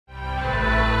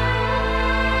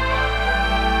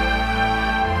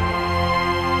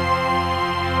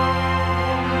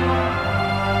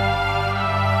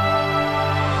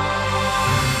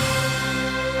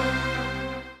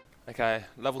Okay,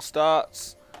 level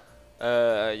starts.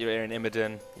 You're in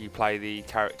Imardin. You play the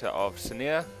character of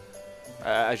Sania.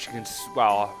 As you can,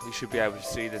 you should be able to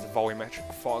see there's a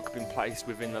volumetric fog being placed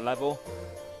within the level.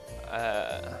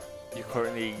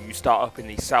 You start up in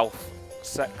the south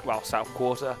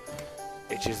quarter,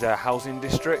 which is a housing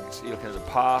district. You're looking at a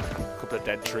park, a couple of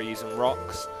dead trees and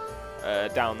rocks.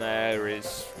 Down there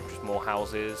is just more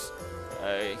houses.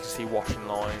 You can see washing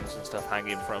lines and stuff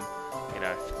hanging from,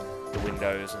 the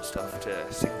windows and stuff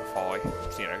to signify,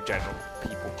 general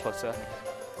people clutter.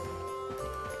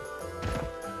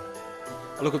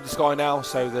 I look up the sky now,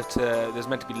 so that there's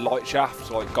meant to be light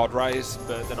shafts like God rays,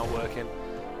 but they're not working.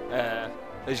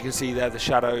 As you can see there, the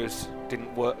shadows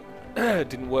didn't work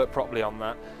properly on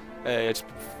that. It's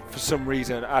for some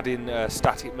reason adding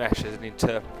static mesh as an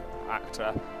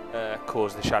interactor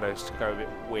caused the shadows to go a bit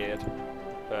weird.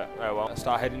 But oh well.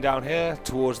 Start heading down here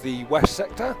towards the west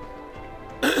sector.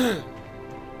 Another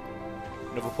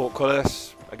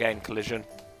portcullis, again collision.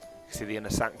 You can see the inner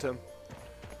sanctum.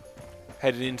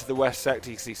 Heading into the west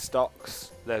sector, you can see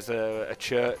stocks. There's a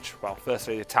church. Well,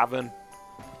 firstly a tavern,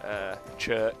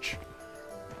 church,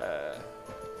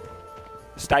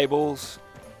 stables,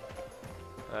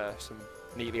 some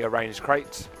neatly arranged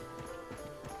crates.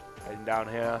 Heading down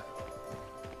here,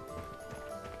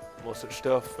 more such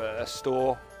stuff. A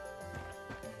store.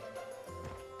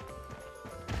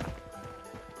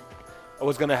 I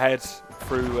was going to head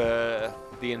through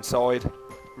the inside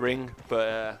ring,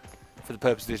 but for the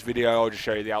purpose of this video, I'll just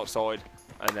show you the outside,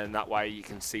 and then that way you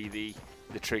can see the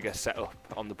trigger set up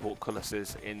on the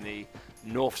portcullises in the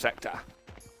north sector.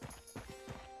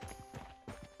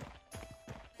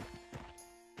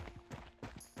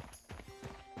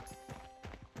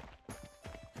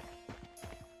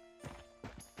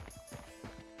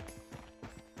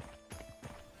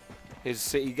 Here's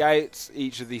city gates.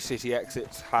 Each of these city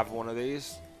exits have one of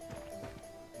these.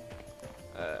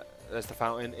 There's the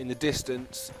fountain. In the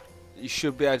distance, you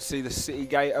should be able to see the city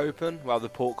gate open, well, the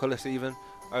portcullis even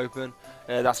open.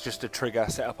 That's just a trigger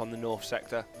set up on the north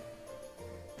sector.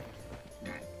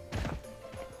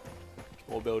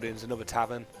 More buildings, another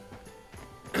tavern.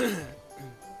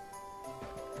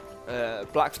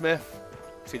 Blacksmith.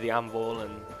 See the anvil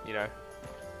and, other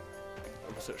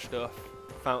such stuff.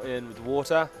 Fountain with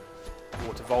water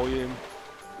volume.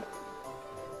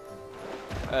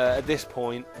 At this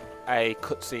point, a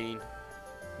cutscene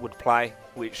would play,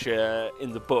 which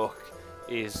in the book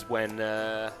is when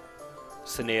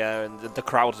Sania and the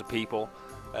crowds of people,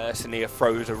 Sania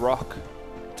throws a rock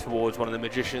towards one of the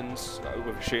magicians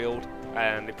with a shield,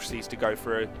 and it proceeds to go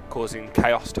through, causing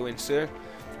chaos to ensue.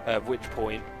 At which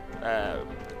point,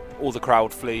 all the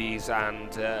crowd flees,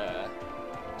 and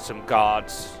some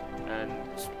guards and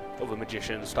other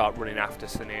magicians start running after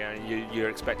Sania, and you're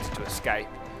expected to escape.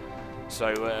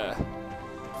 So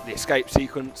the escape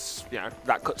sequence,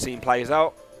 that cutscene plays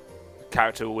out. The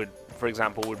character would, for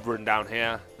example, run down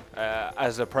here.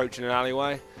 As approaching an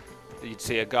alleyway, you'd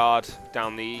see a guard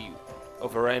down the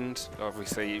other end.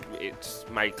 Obviously, it's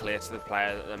made clear to the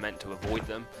player that they're meant to avoid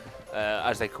them.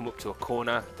 As they come up to a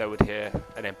corner, they would hear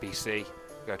an NPC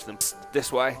go to them,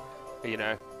 this way,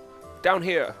 down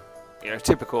here.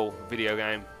 Typical video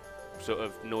game sort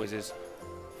of noises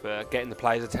for getting the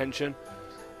player's attention.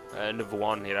 Another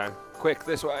one, quick,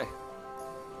 this way.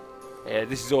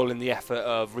 This is all in the effort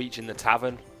of reaching the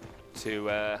tavern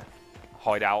to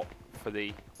hide out for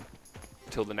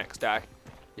till the next day.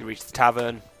 You reach the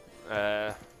tavern.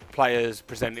 Players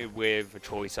presented with a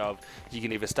choice of, you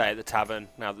can either stay at the tavern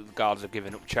now that the guards have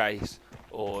given up chase,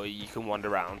 or you can wander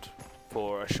around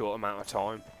for a short amount of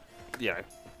time.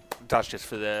 That's just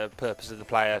for the purpose of the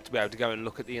player to be able to go and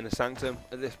look at the inner sanctum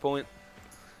at this point.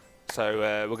 So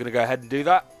we're going to go ahead and do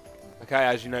that. Okay,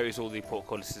 as you notice, all the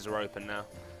portcullises are open now.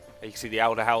 You can see the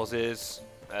elder houses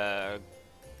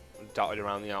dotted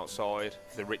around the outside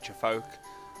for the richer folk.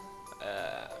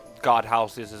 Guard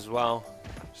houses as well,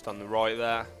 just on the right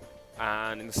there.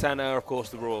 And in the centre, of course,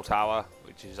 the Royal Tower,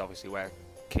 which is obviously where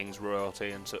King's royalty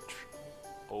and such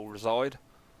all reside.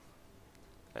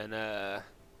 And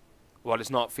while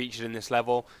it's not featured in this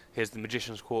level, here's the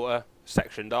Magician's Quarter,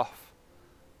 sectioned off.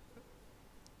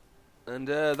 And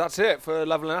that's it for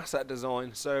level and asset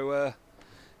design. So,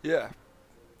 yeah.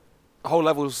 The whole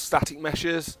level's static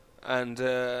meshes, and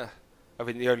I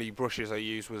think the only brushes I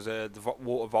used was the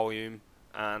water volume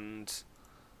and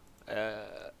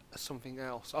something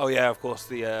else. Oh yeah, of course,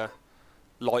 the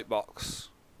light box.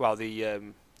 Well, the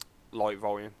light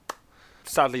volume.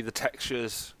 Sadly, the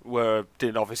textures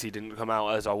obviously didn't come out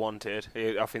as I wanted.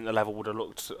 I think the level would have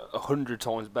looked 100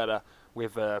 times better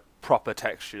with proper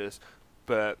textures,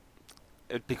 but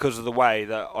because of the way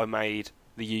that I made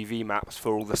the UV maps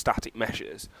for all the static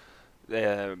meshes,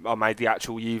 I made the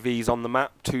actual UVs on the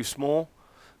map too small.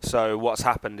 So what's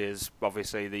happened is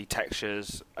obviously the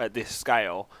textures at this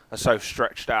scale are so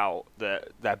stretched out that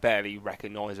they're barely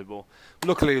recognisable.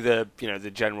 Luckily,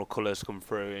 the general colours come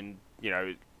through, and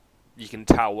you can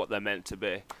tell what they're meant to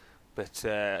be. But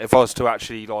if I was to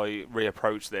actually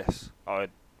reapproach this,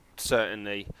 I'd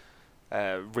certainly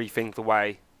rethink the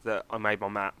way that I made my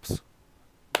maps.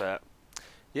 But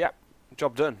yeah,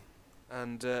 job done.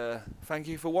 And thank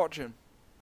you for watching.